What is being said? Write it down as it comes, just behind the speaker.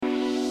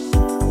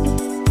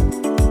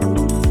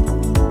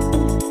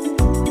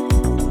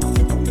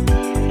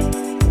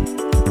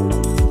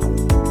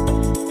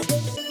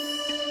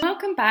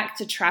back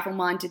to Travel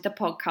Minded, the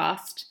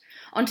podcast.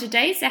 On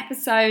today's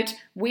episode,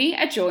 we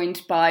are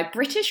joined by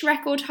British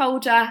record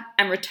holder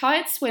and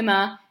retired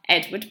swimmer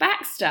Edward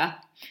Baxter.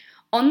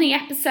 On the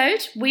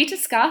episode, we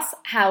discuss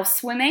how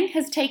swimming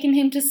has taken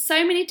him to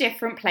so many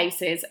different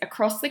places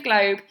across the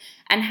globe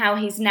and how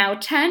he's now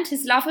turned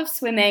his love of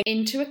swimming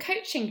into a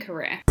coaching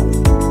career.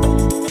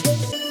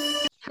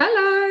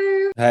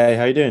 Hello. Hey,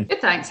 how you doing? Good,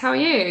 thanks. How are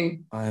you?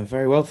 I am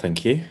very well,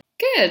 thank you.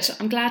 Good.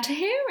 I'm glad to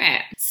hear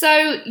it.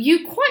 So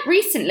you quite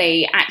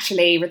recently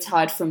actually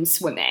retired from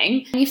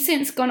swimming. You've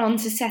since gone on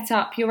to set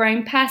up your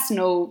own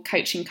personal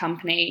coaching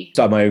company.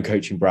 Started my own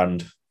coaching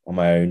brand on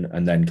my own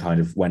and then kind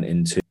of went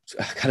into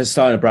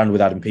starting a brand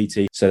with Adam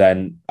Peaty. So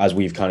then as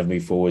we've kind of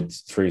moved forward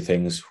through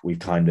things, we've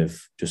kind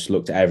of just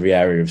looked at every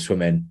area of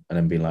swimming and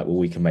then been like, well,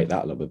 we can make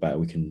that a little bit better.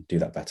 We can do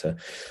that better.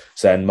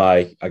 So then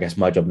my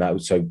job now,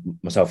 so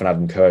myself and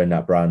Adam co-own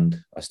that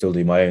brand. I still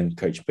do my own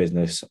coaching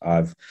business.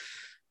 I've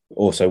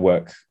also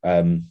work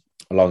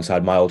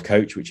alongside my old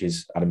coach, which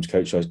is Adam's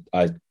coach. So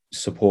I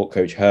support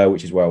coach her,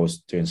 which is where I was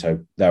doing. So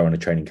they're on a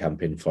training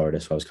camp in Florida.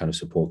 So I was kind of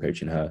support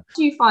coaching her.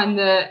 Do you find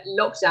the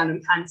lockdown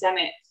and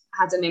pandemic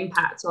had an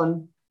impact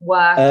on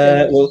work?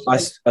 Well, I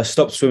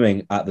stopped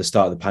swimming at the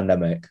start of the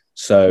pandemic.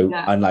 So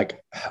Yeah. I'm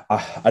like,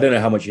 I don't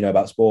know how much you know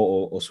about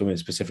sport or swimming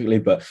specifically,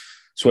 but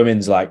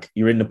swimming's like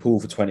you're in the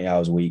pool for 20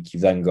 hours a week.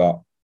 You've then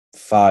got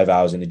 5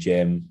 hours in the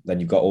gym. Then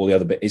you've got all the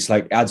other bits. It's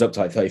like adds up to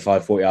like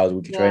 35, 40 hours a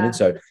week of training.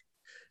 So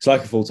it's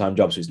like a full-time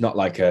job. So it's not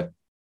like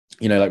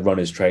like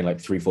runners train like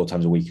 3-4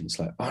 times a week. And it's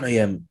like, oh no,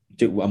 yeah,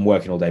 I'm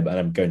working all day, but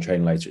I'm going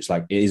training later. It's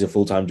like, it is a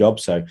full-time job.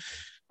 So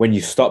when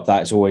you stop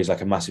that, it's always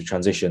like a massive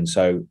transition.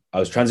 So I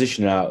was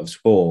transitioning out of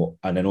sport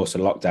and then also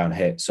lockdown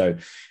hit. So it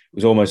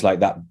was almost like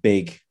that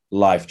big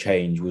life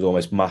change was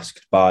almost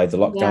masked by the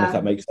lockdown, if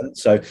that makes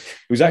sense. So it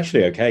was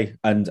actually okay.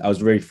 And I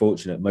was really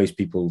fortunate. Most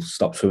people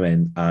stop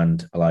swimming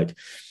and are like,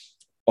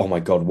 oh my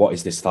God, what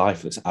is this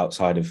life that's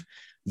outside of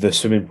the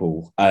swimming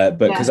pool? But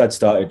because I'd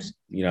started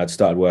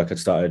work, I'd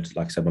started,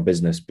 like I said, my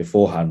business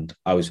beforehand.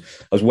 I was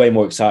way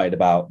more excited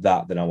about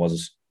that than I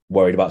was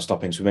worried about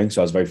stopping swimming.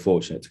 So I was very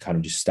fortunate to kind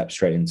of just step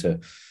straight into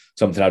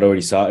something I'd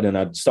already started, and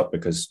I'd stopped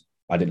because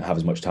I didn't have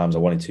as much time as I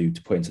wanted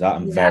to put into that.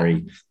 I'm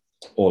very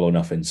all or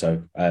nothing.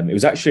 So it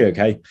was actually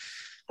okay.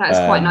 That's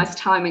quite nice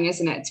timing,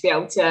 isn't it? To be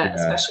able to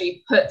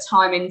especially put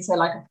time into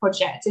like a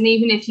project. And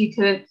even if you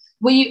could,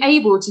 were you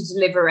able to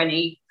deliver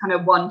any kind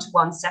of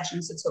one-to-one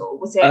sessions at all?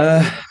 Was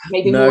it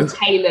maybe more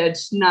tailored?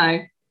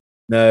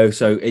 No.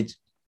 So it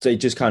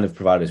just kind of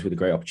provided us with a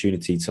great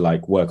opportunity to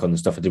like work on the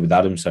stuff I did with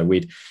Adam. So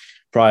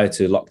prior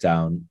to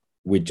lockdown,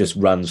 we'd just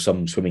run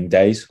some swimming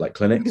days, like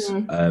clinics.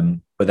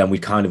 But then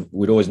we'd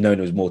always known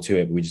there was more to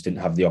it, but we just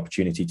didn't have the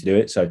opportunity to do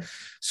it. So as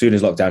soon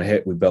as lockdown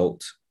hit,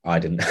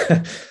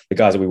 the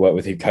guys that we work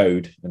with who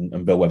code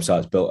and build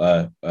websites built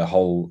a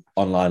whole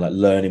online like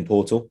learning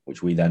portal,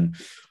 which we then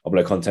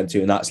upload content to.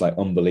 And that's like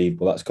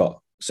unbelievable.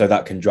 So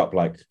that can drop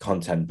like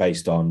content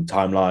based on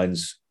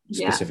timelines,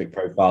 specific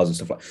profiles and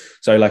stuff like.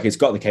 So like it's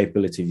got the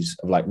capabilities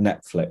of like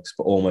Netflix,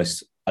 but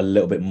almost a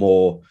little bit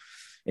more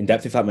in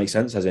depth, if that makes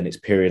sense, as in it's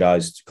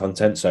periodized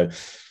content. So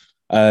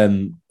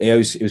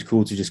it was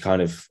cool to just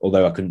kind of,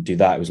 although I couldn't do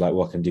that, it was like,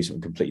 well, I can do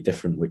something completely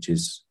different, which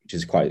is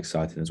quite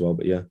exciting as well.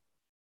 But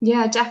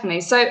yeah,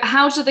 definitely. So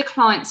how do the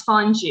clients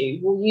find you?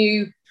 Will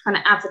you kind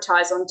of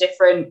advertise on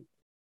different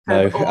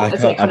word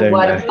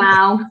of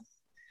mouth?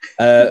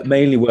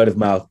 Mainly word of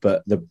mouth,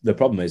 but the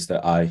problem is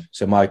that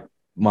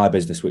my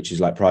business, which is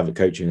like private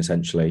coaching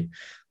essentially,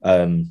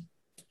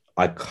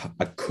 I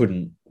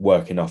couldn't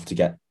work enough to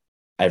get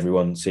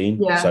everyone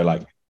seen. So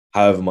like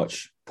however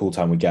much pool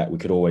time we get, we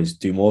could always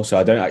do more. So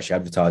I don't actually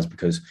advertise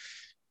because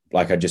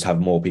like I just have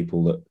more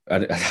people that,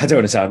 and I don't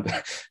want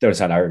to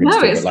sound arrogant.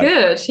 No, it's like,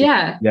 good.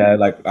 Yeah.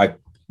 Like I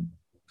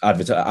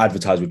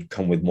advertise would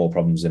come with more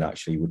problems than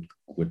actually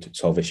would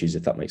solve issues,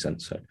 if that makes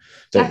sense. So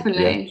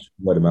definitely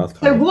word of mouth.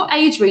 So what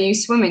age were you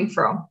swimming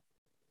from?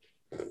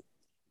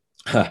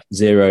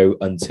 0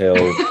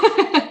 until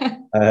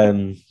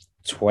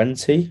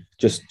 20,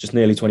 just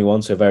nearly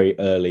 21, so very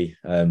early.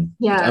 I'm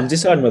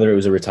deciding whether it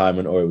was a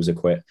retirement or it was a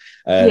quit.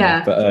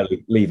 But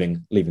early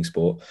leaving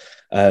sport.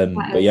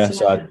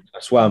 So I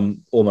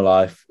swam all my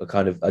life.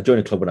 I joined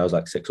a club when I was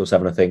like 6 or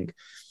 7, I think.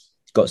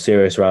 Got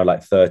serious around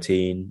like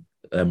 13,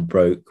 and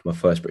broke my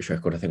first British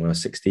record I think when I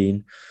was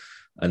 16,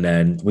 and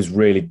then was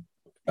really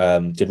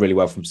did really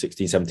well from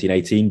 16, 17,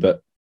 18.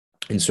 But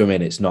in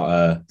swimming, it's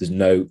not there's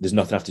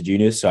nothing after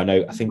juniors. So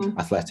I think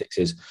athletics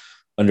is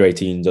under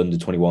 18s, under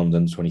 21s,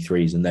 under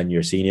 23s, and then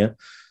you're a senior.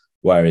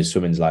 Whereas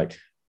swimming's like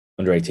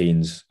under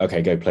 18s,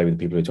 okay, go play with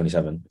the people who are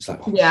 27. It's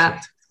like,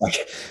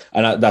 shit.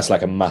 That's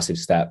like a massive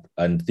step.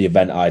 And the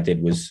event I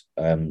did was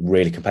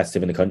really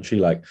competitive in the country.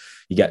 Like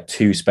you get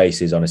 2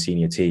 spaces on a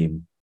senior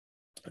team,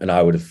 and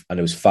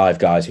there was 5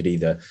 guys who'd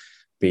either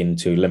been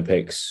to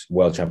Olympics,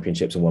 World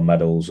Championships and won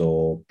medals,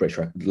 or British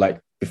record. Like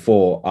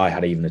before I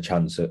had even a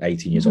chance at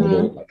 18 years old,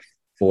 or like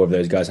 4 of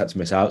those guys had to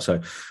miss out. So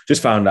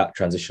just found that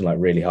transition like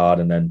really hard.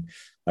 And then,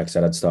 like I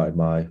said, I'd started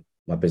my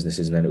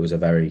businesses, and then it was a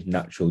very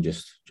natural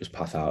just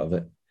path out of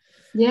it.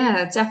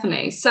 Yeah,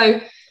 definitely.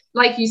 So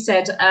like you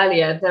said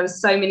earlier, there were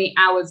so many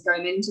hours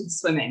going into the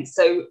swimming.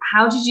 So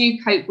how did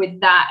you cope with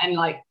that? And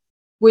like,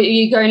 were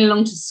you going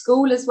along to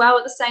school as well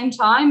at the same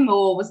time?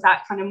 Or was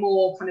that kind of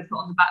more kind of put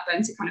on the back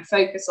burner to kind of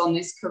focus on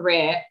this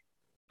career?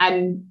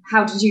 And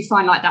how did you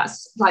find like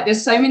that's like,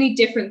 there's so many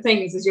different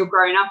things as you're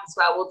growing up as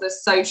well, the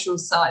social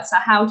side. So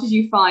how did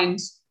you find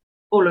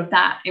all of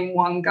that in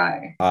one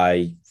go?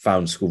 I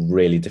found school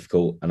really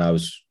difficult, and I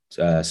was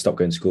stopped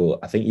going to school,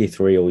 I think year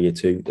 3 or year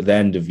 2, at the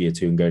end of year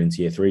 2 and going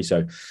into year 3.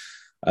 So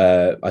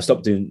I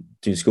stopped doing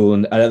school,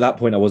 and at that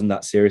point I wasn't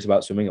that serious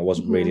about swimming. I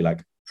wasn't really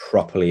like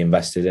properly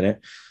invested in it,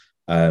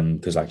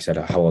 because like I said,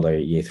 how old are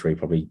you? Year 3,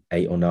 probably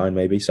 8 or 9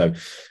 maybe. So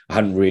I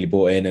hadn't really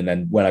bought in, and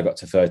then when I got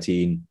to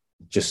 13,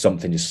 just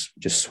something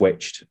just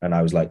switched, and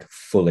I was like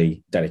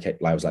fully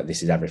dedicated. I was like,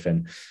 this is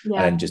everything,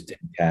 and just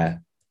didn't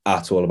care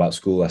at all about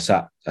school. I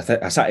sat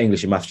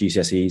English and maths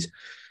GCSEs,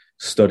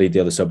 studied the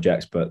other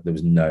subjects, but there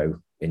was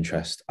no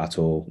interest at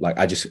all. Like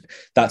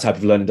that type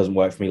of learning doesn't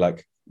work for me.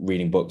 Like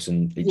reading books,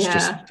 and it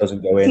just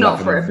doesn't go in. It's not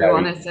like, for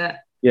everyone, is it?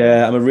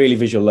 Yeah, I'm a really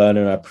visual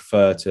learner, and I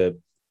prefer to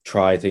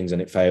try things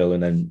and it fail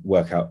and then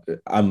work out.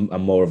 I'm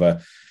more of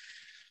a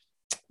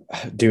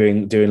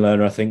doing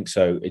learner, I think.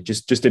 So it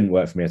just didn't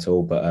work for me at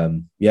all. But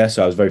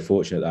so I was very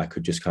fortunate that I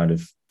could just kind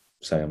of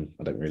say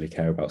I don't really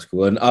care about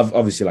school. And I've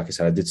obviously, like I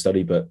said, I did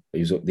study, but it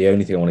was the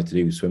only thing I wanted to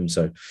do was swim.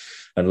 So,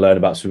 and learn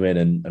about swimming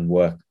and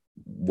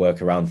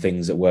work around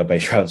things that were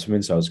based around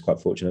swimming. So I was quite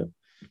fortunate.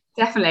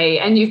 Definitely.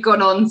 And you've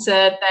gone on to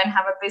then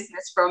have a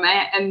business from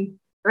it, and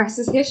the rest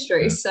is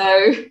history.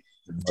 So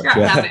scrap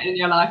that bit in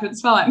your life,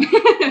 it's fine.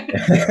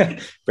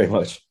 Pretty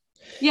much.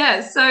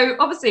 Yeah. So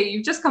obviously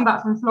you've just come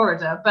back from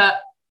Florida,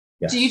 but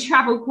do you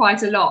travel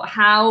quite a lot?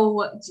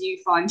 How do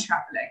you find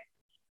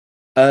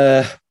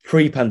traveling?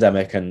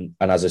 Pre-pandemic and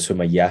as a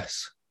swimmer,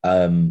 yes.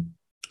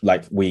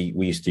 Like we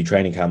used to do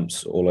training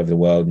camps all over the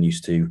world and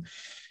used to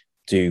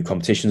do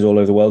competitions all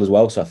over the world as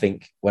well. So I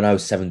think when I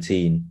was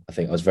 17, I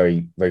think I was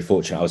very, very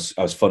fortunate.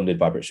 I was funded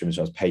by British Swimmers,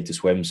 so I was paid to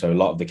swim. So a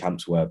lot of the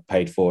camps were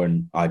paid for,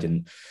 and I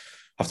didn't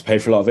have to pay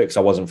for a lot of it because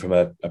I wasn't from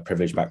a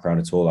privileged background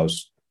at all. I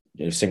was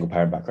single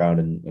parent background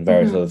and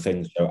various other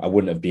things. So I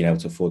wouldn't have been able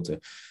to afford to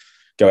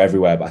go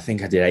everywhere. But I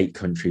think I did 8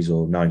 countries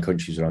or 9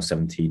 countries when I was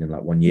 17 in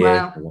like 1 year.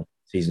 Wow. One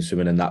season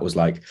swimming, and that was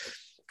like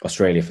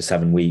Australia for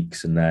 7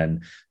 weeks, and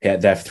then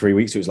there for 3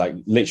 weeks. It was like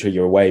literally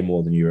you're away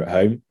more than you're at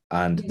home,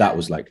 and that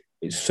was like,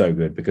 it's so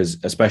good because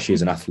especially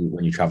as an athlete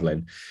when you're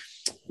traveling,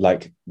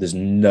 like there's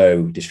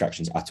no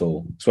distractions at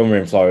all. So when we're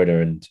in Florida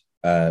and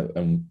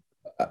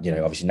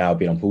obviously now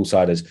being on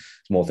poolside, there's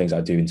more things I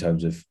do in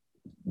terms of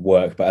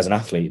work, but as an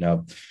athlete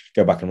now,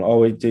 go back and I'm like, what are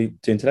we doing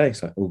today?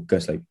 It's like, oh, go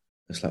sleep.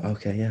 It's like,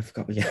 okay, yeah, I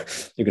forgot. Yeah,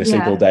 you're going to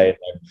sleep all day and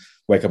then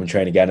wake up and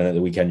train again, and at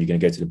the weekend you're going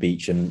to go to the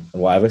beach and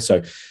whatever.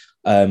 So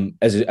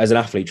as an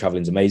athlete,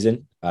 traveling is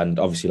amazing, and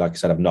obviously, like I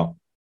said, I've not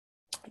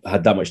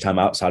had that much time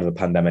outside of a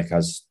pandemic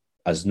as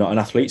not an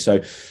athlete.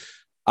 So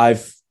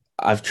I've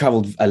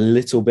traveled a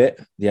little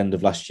bit. The end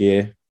of last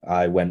year,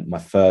 I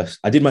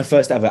did my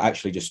first ever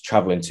actually just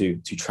traveling to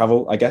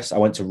travel, I guess. I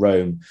went to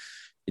Rome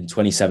in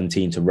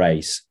 2017 to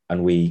race,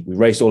 and we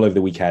raced all over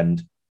the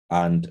weekend.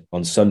 And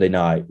on Sunday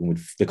night,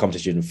 when the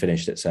competition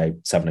finished at say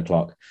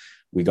 7:00,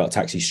 we got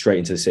taxis straight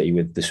into the city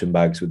with the swim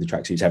bags, with the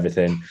tracksuits,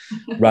 everything,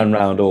 ran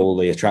around all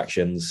the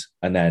attractions,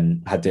 and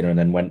then had dinner, and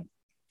then went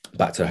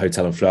back to the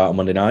hotel and flew out on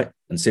Monday night.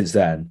 And since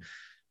then,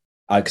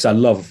 because I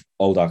love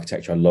old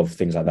architecture, I love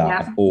things like that. Yeah.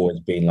 I've always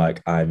been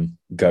like, I'm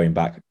going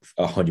back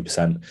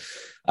 100%.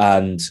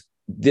 And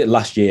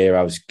last year,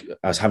 I was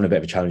having a bit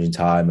of a challenging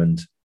time,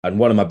 and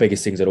one of my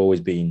biggest things I'd always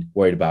been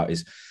worried about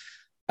is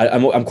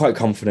I'm quite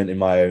confident in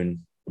my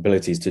own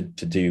abilities to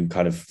do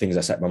kind of things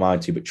I set my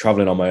mind to, but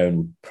traveling on my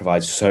own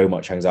provides so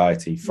much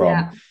anxiety from,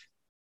 am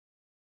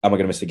I going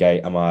to miss the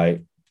gate? Am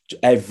I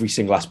every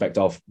single aspect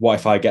of what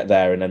if I get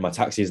there and then my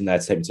taxi isn't there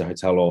to take me to the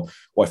hotel, or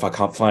what if I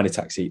can't find a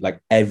taxi? Like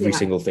every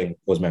single thing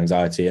was my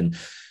anxiety. And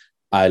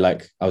I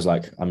was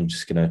like, I'm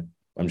just gonna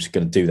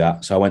do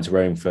that. So I went to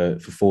Rome for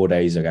 4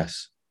 days, I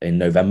guess, in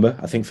November,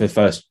 I think, for the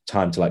first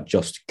time to like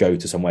just go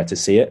to somewhere to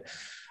see it.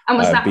 And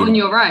was that on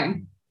your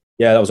own?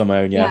 Yeah, that was on my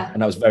own. Yeah.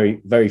 And that was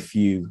very, very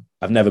few.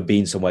 I've never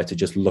been somewhere to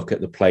just look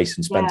at the place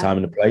and spend time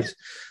in the place,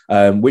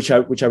 which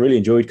I really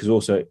enjoyed, because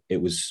also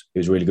it was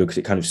really good because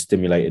it kind of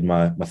stimulated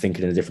my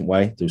thinking in a different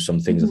way. There was some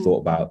things I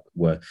thought about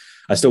where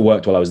I still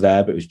worked while I was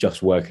there, but it was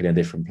just working in a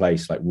different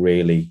place, like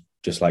really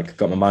just like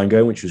got my mind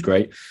going, which was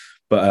great.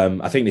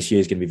 But I think this year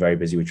is going to be very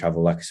busy with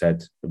travel. Like I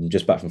said, I'm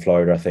just back from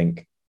Florida. I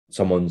think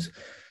someone's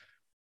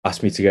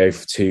asked me to go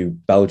to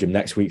Belgium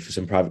next week for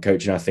some private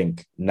coaching. I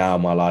think now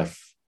my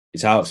life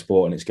is out of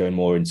sport and it's going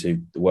more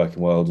into the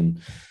working world, and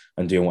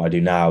doing what I do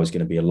now is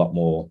going to be a lot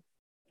more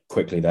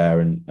quickly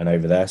there and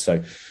over there.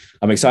 So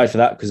I'm excited for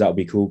that, because that'll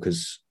be cool,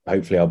 because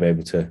hopefully I'll be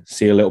able to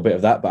see a little bit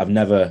of that. But I've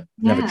never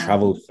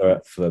traveled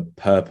for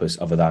purpose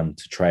other than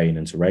to train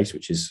and to race,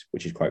 which is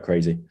quite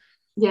crazy.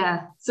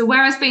 Yeah. So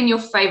where has been your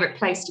favorite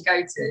place to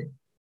go to?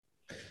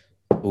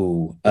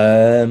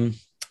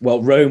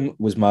 Well, Rome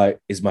is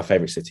my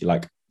favorite city.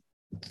 Like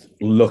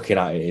looking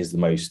at it is the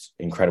most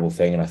incredible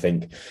thing. And I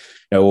think,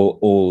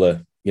 all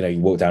the, you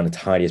walk down the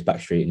tiniest back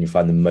street and you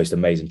find the most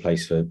amazing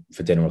place for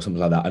dinner or something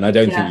like that. And I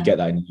don't think you get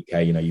that in the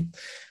UK.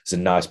 It's a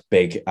nice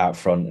big out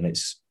front, and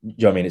it's,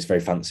 it's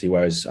very fancy.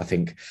 Whereas I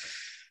think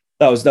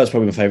that was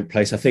probably my favorite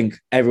place. I think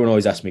everyone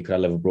always asked me, could I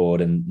live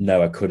abroad? And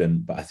no, I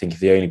couldn't. But I think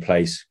the only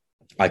place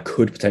I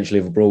could potentially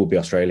live abroad would be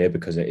Australia,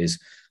 because it is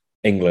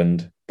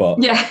England, but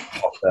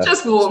hotter,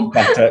 just warm.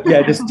 Better.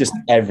 Just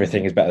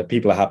everything is better.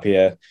 People are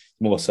happier,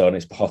 more sun,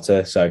 it's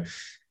hotter. So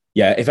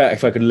yeah,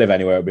 if I could live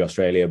anywhere, it would be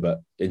Australia.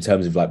 But in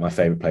terms of like my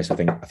favorite place, I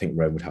think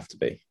Rome would have to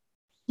be.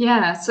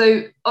 Yeah.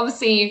 So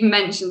obviously you've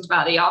mentioned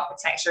about the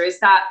architecture.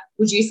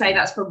 Would you say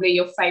that's probably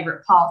your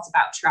favorite part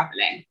about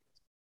traveling?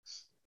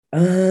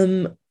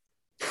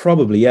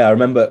 Probably, yeah. I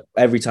remember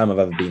every time I've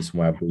ever been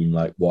somewhere, I've been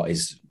like, what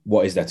is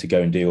there to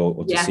go and do,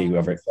 or to see,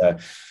 whether it's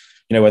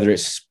whether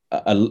it's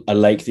a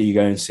lake that you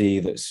go and see,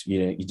 that's,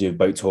 you do a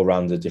boat tour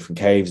around the different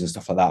caves and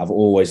stuff like that. I've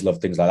always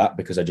loved things like that,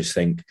 because I just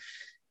think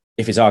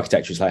if it's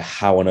architecture, it's like,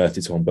 how on earth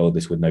did someone build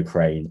this with no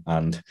crane?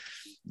 And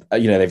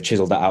they've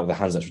chiseled that out with their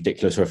hands. That's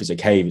ridiculous. Or if it's a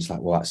cave, it's like,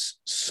 well, that's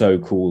so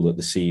cool that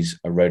the seas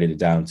eroded it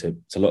down to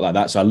look like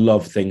that. So I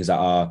love things that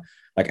are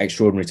like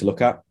extraordinary to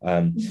look at.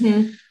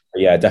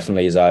 Yeah,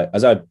 definitely. As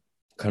I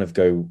kind of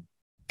go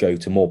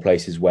to more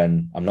places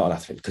when I'm not an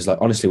athlete, because like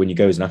honestly, when you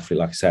go as an athlete,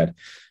 like I said,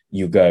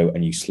 you go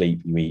and you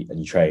sleep, you eat and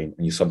you train,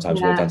 and you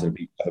sometimes walk down to the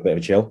beach, have a bit of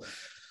a chill.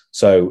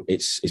 So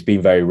it's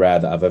been very rare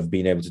that I've ever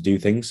been able to do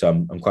things. So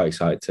I'm quite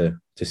excited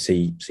to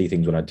see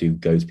things when I do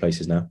go to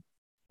places now.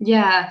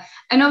 Yeah.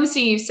 And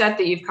obviously you've said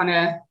that you've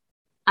kind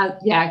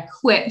of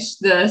quit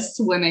the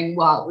swimming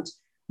world.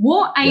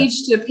 What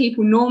age do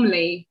people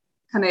normally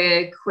kind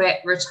of quit,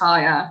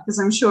 retire? Because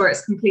I'm sure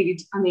it's completely,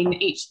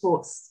 each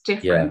sport's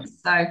different.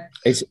 So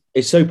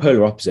it's so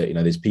polar opposite.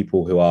 There's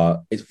people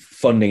who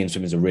funding in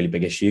swimming is a really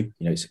big issue.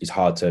 It's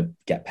hard to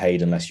get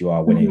paid unless you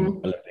are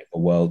winning Olympic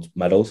or world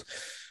medals.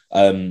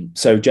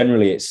 So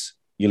generally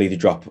you'll either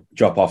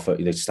drop off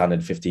at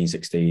standard 15,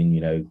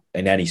 16,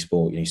 in any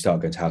sport. You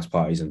start going to house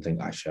parties and think,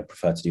 actually, I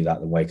prefer to do that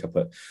than wake up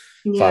at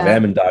 5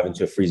 a.m. and dive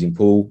into a freezing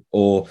pool.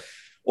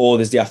 Or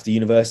there's the after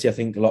university. I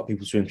think a lot of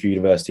people swim through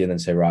university and then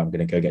say, right, I'm going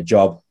to go get a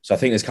job. So I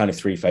think there's kind of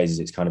three phases.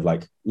 It's kind of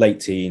like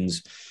late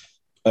teens,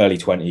 early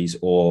 20s,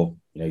 or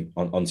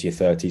onto your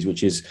 30s,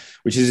 which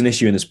is an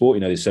issue in the sport.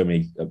 There's so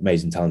many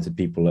amazing, talented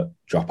people that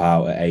drop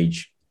out at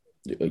age,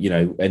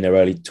 in their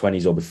early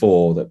 20s or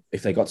before, that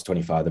if they got to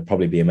 25, they'd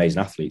probably be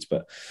amazing athletes.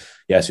 But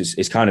yes,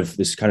 it's kind of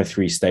there's kind of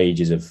three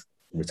stages of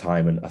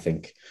retirement, I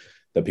think,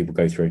 that people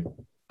go through.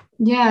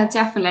 Yeah,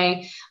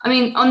 definitely.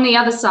 On the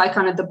other side,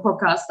 kind of the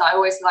podcast that I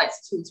always like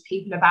to talk to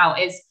people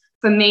about is,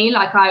 for me,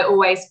 like, I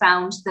always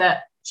found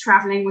that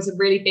traveling was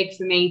really big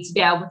for me to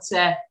be able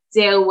to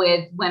deal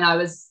with when I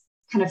was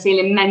kind of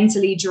feeling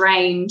mentally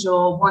drained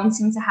or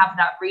wanting to have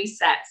that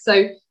reset. So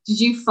did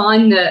you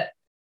find that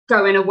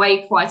going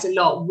away quite a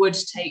lot would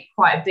take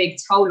quite a big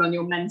toll on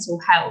your mental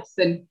health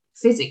and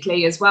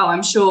physically as well?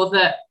 I'm sure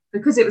that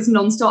because it was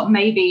nonstop,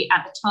 maybe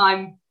at the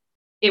time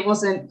it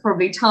wasn't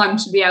probably time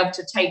to be able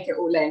to take it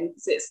all in,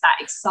 because it's that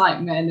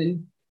excitement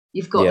and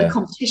you've got the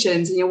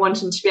competitions and you're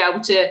wanting to be able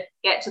to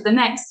get to the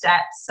next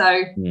step. So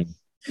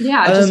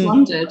I just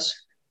wondered.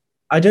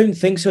 I don't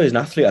think so as an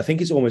athlete. I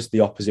think it's almost the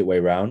opposite way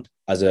around.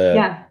 As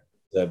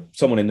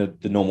someone in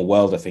the normal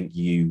world, I think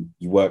you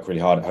work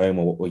really hard at home,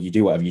 or you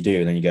do whatever you do,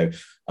 and then you go,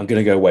 I'm going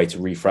to go away to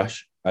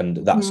refresh. And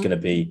that's going to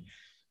be,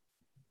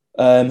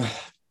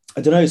 I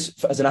don't know,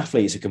 as an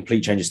athlete, it's a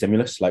complete change of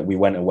stimulus. Like, we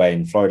went away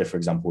in Florida, for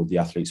example, with the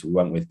athletes we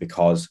went with,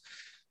 because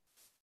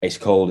it's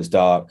cold, it's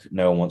dark,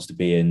 no one wants to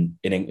be in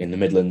the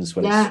Midlands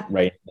when it's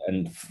raining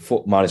and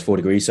minus 4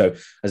 degrees. So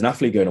as an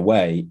athlete going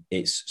away,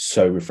 it's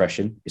so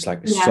refreshing. It's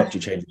like such a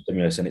change of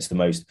stimulus, and it's the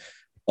most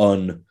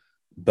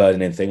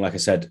unburdening thing. Like I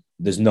said,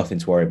 there's nothing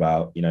to worry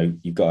about. You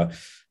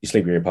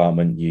sleep in your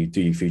apartment, you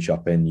do your food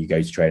shopping, you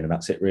go to train, and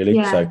that's it,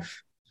 really. So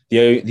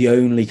the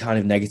only kind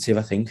of negative,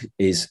 I think,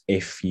 is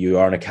if you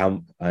are in a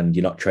camp and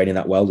you're not training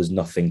that well, there's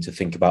nothing to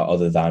think about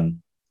other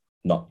than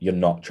you're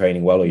not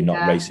training well, or you're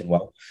not racing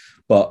well.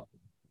 But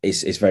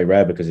it's very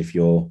rare, because if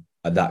you're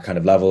at that kind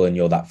of level and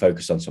you're that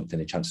focused on something,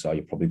 the chances are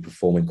you're probably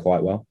performing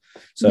quite well.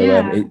 So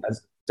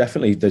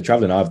definitely the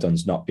traveling I've done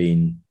has not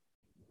been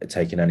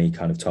taking any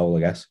kind of toll,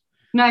 I guess.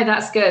 No,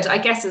 that's good. I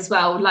guess as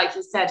well, like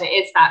you said, it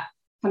is that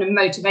kind of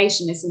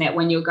motivation, isn't it,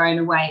 when you're going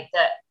away,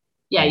 that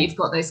you've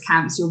got those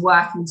camps, you're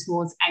working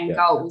towards end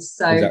goals.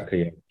 So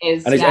exactly,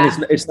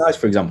 it's nice,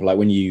 for example, like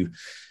when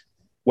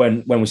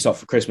we stop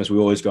for Christmas, we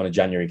always go on a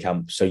January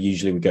camp. So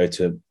usually we go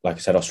to, like I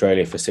said,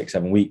 Australia for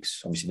 6-7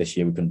 weeks. Obviously this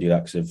year we couldn't do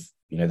that because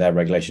of their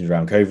regulations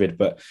around COVID.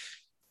 But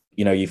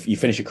you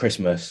finish at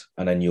Christmas,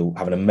 and then you'll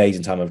have an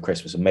amazing time over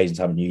Christmas, amazing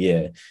time of New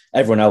Year.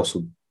 Everyone else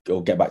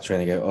will get back to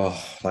training and go,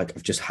 oh, like,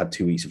 I've just had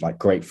 2 weeks of like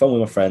great fun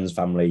with my friends,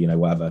 family,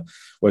 whatever.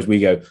 Whereas we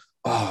go,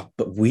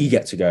 but we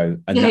get to go,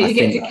 and you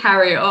get to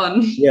carry it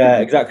on. Yeah,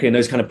 exactly. And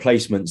those kind of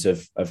placements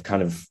of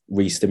kind of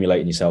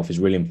re-stimulating yourself is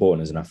really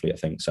important as an athlete, I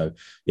think. So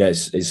yeah,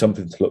 it's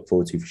something to look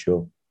forward to for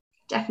sure.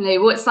 Definitely.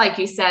 Well, it's like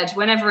you said,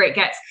 whenever it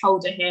gets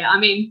colder here, I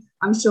mean,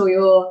 I'm sure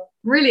you're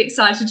really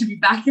excited to be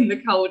back in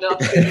the cold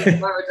after being in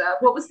Florida.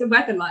 What was the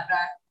weather like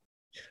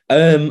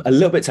there? A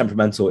little bit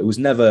temperamental. It was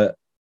never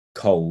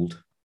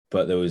cold,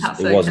 but That's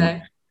it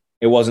okay.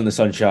 wasn't the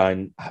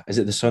sunshine. Is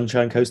it the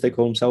Sunshine Coast they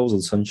call themselves, or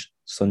the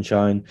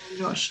Sunshine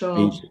I'm not sure.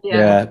 Beach? Yeah.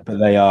 Yeah, but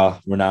they are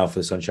renowned for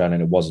the sunshine,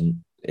 and it wasn't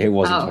Oh,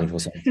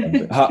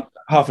 24/7. But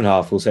half and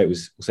half. We'll say it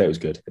was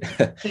good.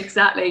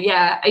 exactly.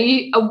 Yeah. Are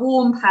you a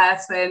warm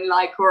person,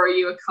 like, or are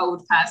you a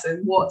cold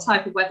person? What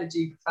type of weather do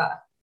you prefer?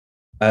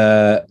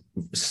 uh,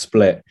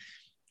 Split. Hot.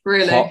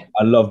 Really?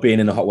 I love being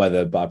in the hot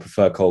weather, but I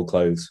prefer cold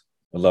clothes.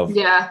 I love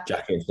Yeah.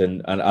 jackets,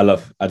 and I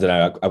don't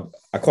know.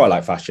 I quite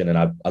like fashion, and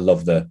I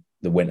love the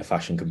winter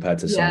fashion compared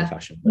to summer Yeah.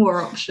 fashion. But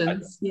More I,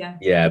 options. Yeah.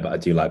 yeah, but I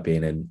do like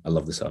being in. I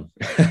love the sun.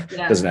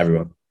 Yeah. Doesn't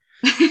everyone?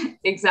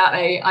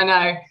 Exactly. I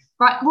know.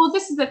 Right. Well,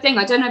 this is the thing.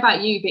 I don't know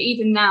about you, but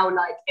even now,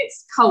 like,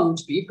 it's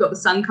cold, but you've got the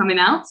sun coming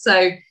out.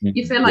 So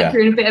you feel like Yeah,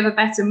 you're in a bit of a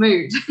better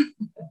mood.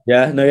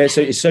 yeah. No, yeah. So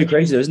it's so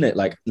crazy, isn't it?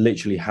 Like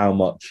literally, how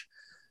much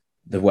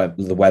the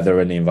weather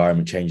and the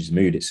environment changes the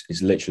mood.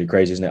 It's literally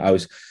crazy, isn't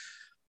it?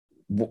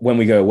 When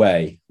we go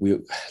away, we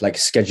like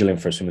scheduling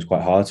for a swim is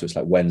quite hard. So it's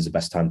like, when's the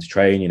best time to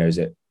train? Is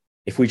it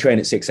if we train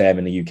at 6 a.m.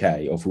 in the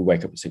UK, or if we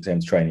wake up at 6 a.m.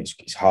 to train,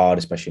 it's hard,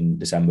 especially in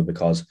December,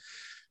 because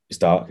it's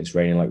dark, it's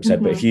raining, like we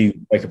said. But if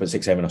you wake up at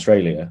 6 a.m. in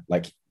Australia,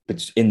 like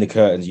it's in the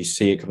curtains, you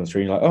see it coming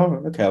through, and you're like,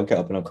 oh, okay, I'll get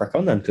up and I'll crack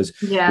on then, because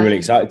you're really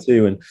excited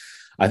to. And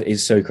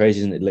it's so crazy,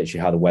 isn't it?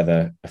 Literally how the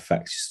weather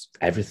affects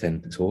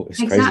everything. It's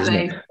crazy, isn't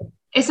it?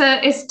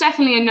 It's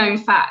definitely a known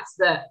fact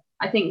that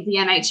I think the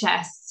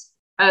NHS,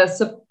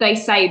 so they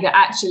say that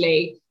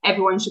actually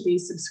everyone should be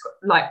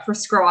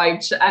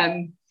prescribed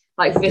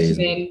like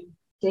vitamin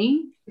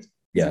D.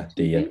 Yeah,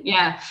 D,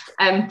 yeah.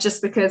 Yeah,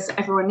 just because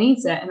everyone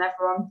needs it, and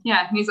everyone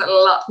needs a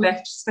little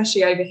uplift,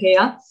 especially over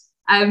here.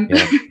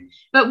 Yeah.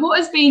 But what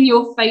has been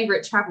your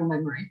favourite travel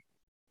memory?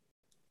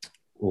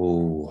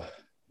 Oh,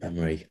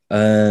 memory.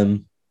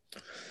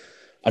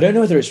 I don't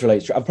know whether it's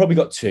related to. I've probably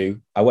got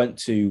two. I went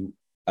to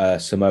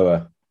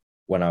Samoa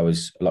when I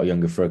was a lot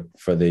younger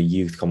for the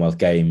Youth Commonwealth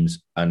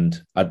Games,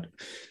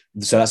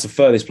 so that's the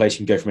furthest place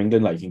you can go from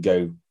England. Like you can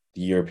go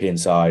the European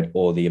side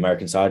or the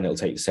American side, and it'll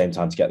take the same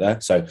time to get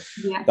there. So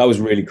that was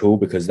really cool,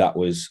 because that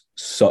was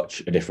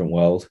such a different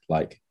world.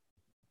 Like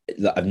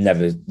I've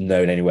never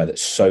known anywhere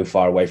that's so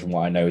far away from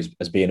what I know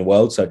as being a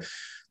world. So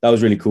that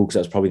was really cool, because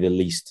that was probably the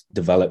least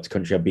developed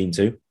country I've been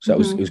to. So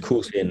it was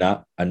cool seeing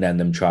that, and then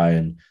them try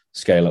and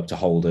scale up to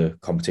hold a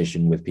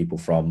competition with people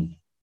from,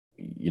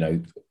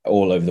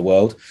 all over the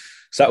world.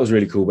 So that was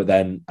really cool. But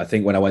then I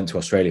think when I went to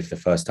Australia for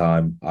the first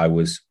time, I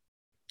was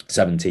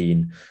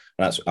 17,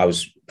 and I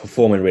was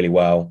performing really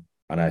well.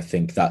 And I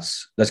think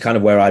that's kind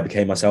of where I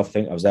became myself. I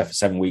think I was there for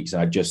 7 weeks,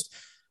 and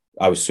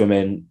I was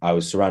swimming. I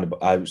was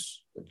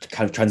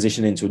kind of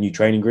transitioning into a new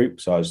training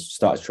group. So I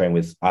started to train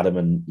with Adam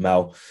and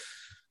Mel.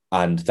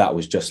 And that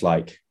was just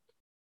like,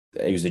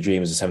 it was the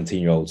dream as a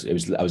 17-year-old.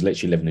 I was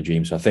literally living a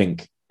dream. So I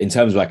think in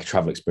terms of like a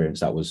travel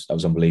experience, that was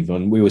unbelievable.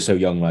 And we were so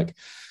young, like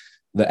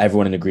that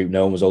everyone in the group,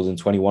 no one was older than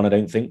 21, I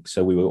don't think.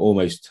 So we were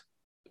almost,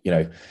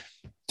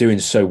 doing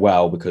so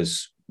well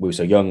because we were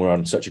so young. We're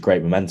on such a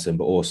great momentum,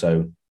 but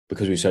also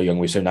because we were so young,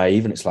 we were so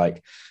naive. And it's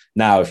like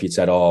now, if you'd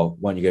said, oh,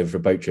 why don't you go for a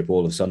boat trip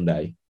all of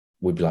Sunday?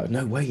 We'd be like,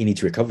 no way, you need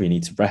to recover, you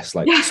need to rest.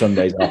 Like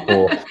Sundays are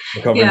for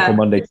recovering from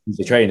Monday to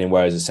Tuesday training.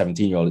 Whereas a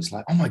 17-year-old, it's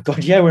like, oh my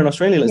God, we're in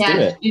Australia, let's do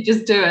it. You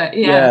just do it.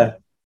 Yeah.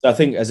 So I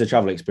think as a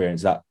travel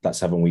experience, that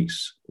 7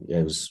 weeks,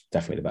 it was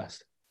definitely the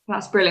best.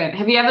 That's brilliant.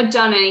 Have you ever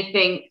done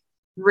anything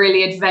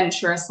really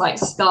adventurous, like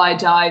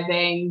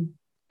skydiving,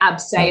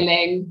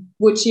 abseiling?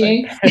 Would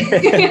you?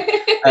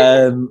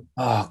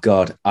 Oh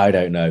God, I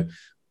don't know.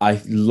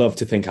 I love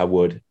to think I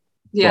would.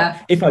 Yeah.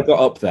 But if I got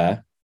up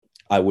there,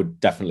 I would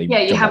definitely. Yeah,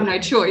 you have no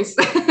choice.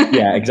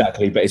 Yeah,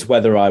 exactly. But it's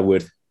whether I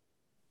would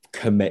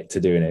commit to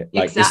doing it.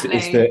 Like exactly.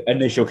 It's the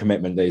initial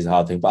commitment that is the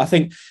hard thing. But I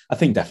think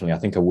definitely, I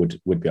think I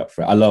would be up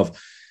for it. I love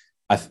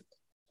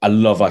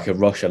like a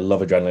rush. I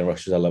love adrenaline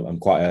rushes. I'm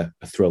quite a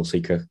thrill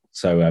seeker.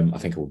 So I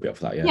think I would be up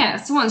for that. Yeah. Yeah.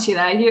 So once you're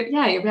there,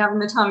 you'll be having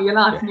the time of your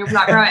life, and you'll be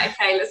like, right,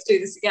 okay, let's do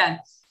this again.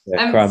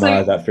 Yeah, cry my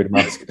eyes out through the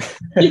mask.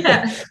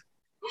 Yeah.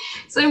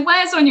 So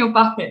where's on your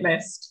bucket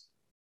list?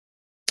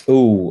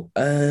 Oh,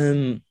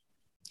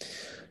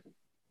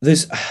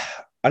 there's.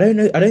 I don't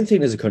know. I don't think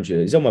there's a country.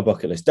 It's on my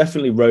bucket list.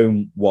 Definitely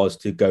Rome was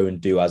to go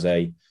and do as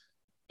a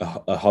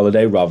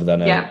holiday rather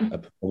than a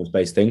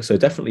performance-based thing. So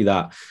definitely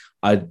that.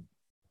 Do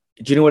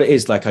you know what it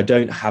is? Like I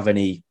don't have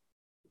any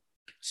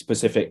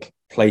specific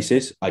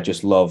places. I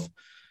just love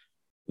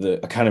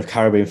a kind of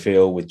Caribbean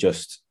feel with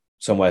just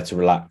somewhere to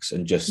relax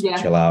and just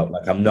chill out.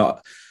 Like I'm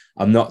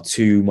not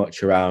too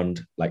much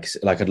around. Like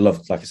I'd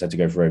love, like I said, to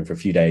go for Rome for a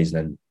few days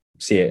and then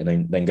see it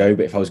and then go.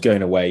 But if I was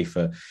going away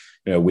for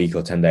a week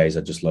or 10 days,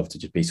 I'd just love to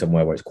just be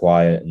somewhere where it's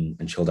quiet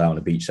and chilled out on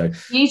the beach. So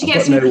you need to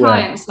get some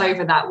clients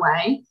over that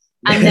way.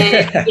 And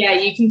then,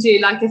 you can do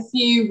like a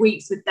few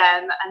weeks with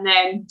them and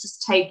then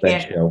just take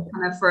it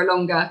kind of for a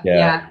longer.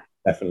 Yeah.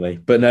 Definitely.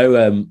 But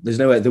no, there's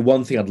no, the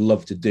one thing I'd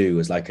love to do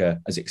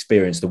as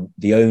experience,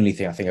 the only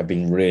thing I think I've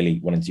been really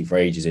wanting to do for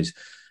ages is,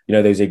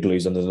 those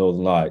igloos under the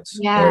Northern Lights,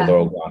 Yeah. they're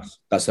all glass.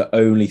 That's the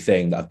only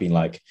thing that I've been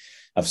like,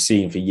 I've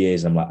seen for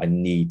years. And I'm like, I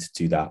need to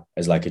do that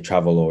as like a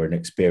travel or an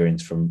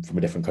experience from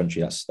a different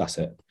country. That's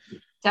it.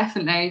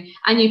 Definitely.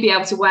 And you'd be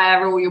able to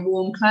wear all your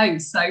warm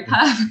clothes. So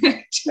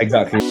perfect.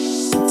 Exactly.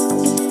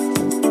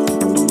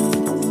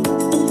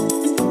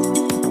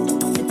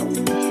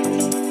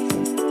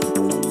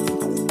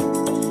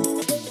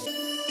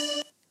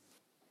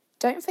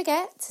 Don't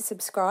forget to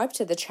subscribe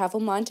to the Travel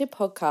Minded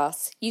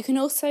podcast. You can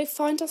also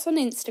find us on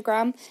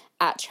Instagram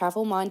at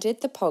Travel Minded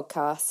the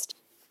podcast.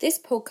 This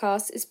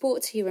podcast is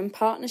brought to you in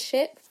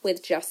partnership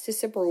with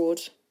Justice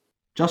Abroad.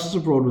 Justice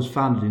Abroad was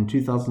founded in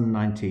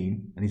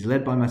 2019 and is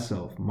led by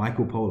myself,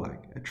 Michael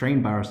Polak, a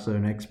trained barrister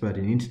and expert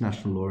in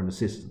international law and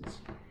assistance.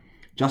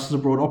 Justice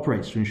Abroad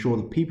operates to ensure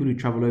that people who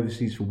travel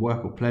overseas for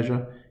work or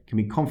pleasure can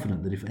be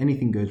confident that if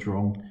anything goes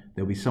wrong,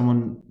 there will be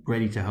someone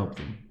ready to help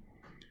them.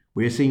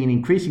 We are seeing an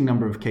increasing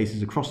number of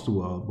cases across the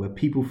world where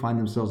people find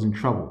themselves in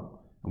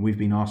trouble, and we've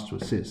been asked to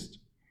assist.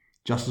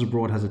 Justice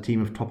Abroad has a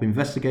team of top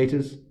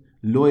investigators,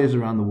 lawyers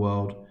around the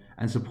world,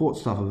 and support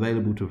staff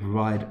available to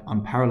provide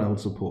unparalleled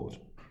support.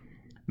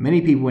 Many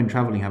people when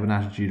travelling have an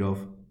attitude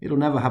of, it'll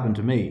never happen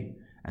to me,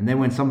 and then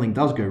when something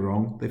does go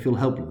wrong, they feel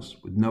helpless,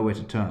 with nowhere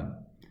to turn.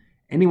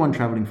 Anyone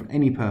travelling for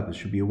any purpose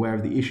should be aware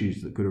of the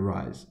issues that could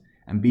arise,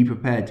 and be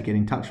prepared to get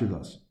in touch with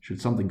us should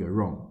something go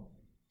wrong.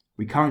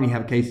 We currently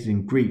have cases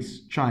in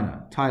Greece,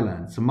 China,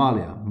 Thailand,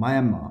 Somalia,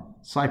 Myanmar,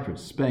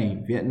 Cyprus,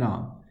 Spain,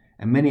 Vietnam,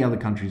 and many other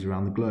countries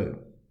around the globe.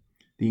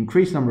 The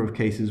increased number of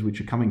cases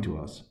which are coming to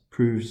us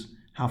proves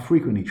how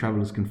frequently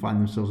travellers can find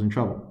themselves in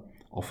trouble,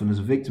 often as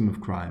a victim of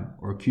crime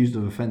or accused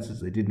of offences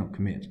they did not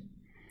commit.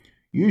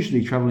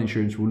 Usually, travel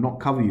insurance will not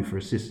cover you for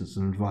assistance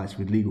and advice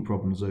with legal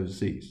problems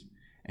overseas,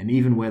 and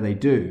even where they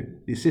do,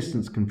 the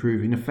assistance can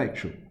prove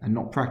ineffectual and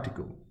not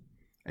practical.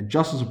 At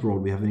Justice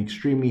Abroad, we have an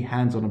extremely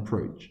hands-on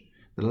approach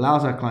that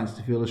allows our clients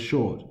to feel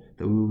assured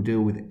that we will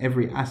deal with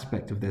every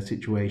aspect of their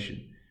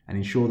situation and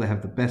ensure they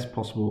have the best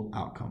possible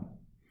outcome.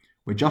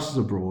 We're Justice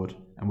Abroad,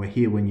 and we're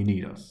here when you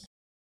need us.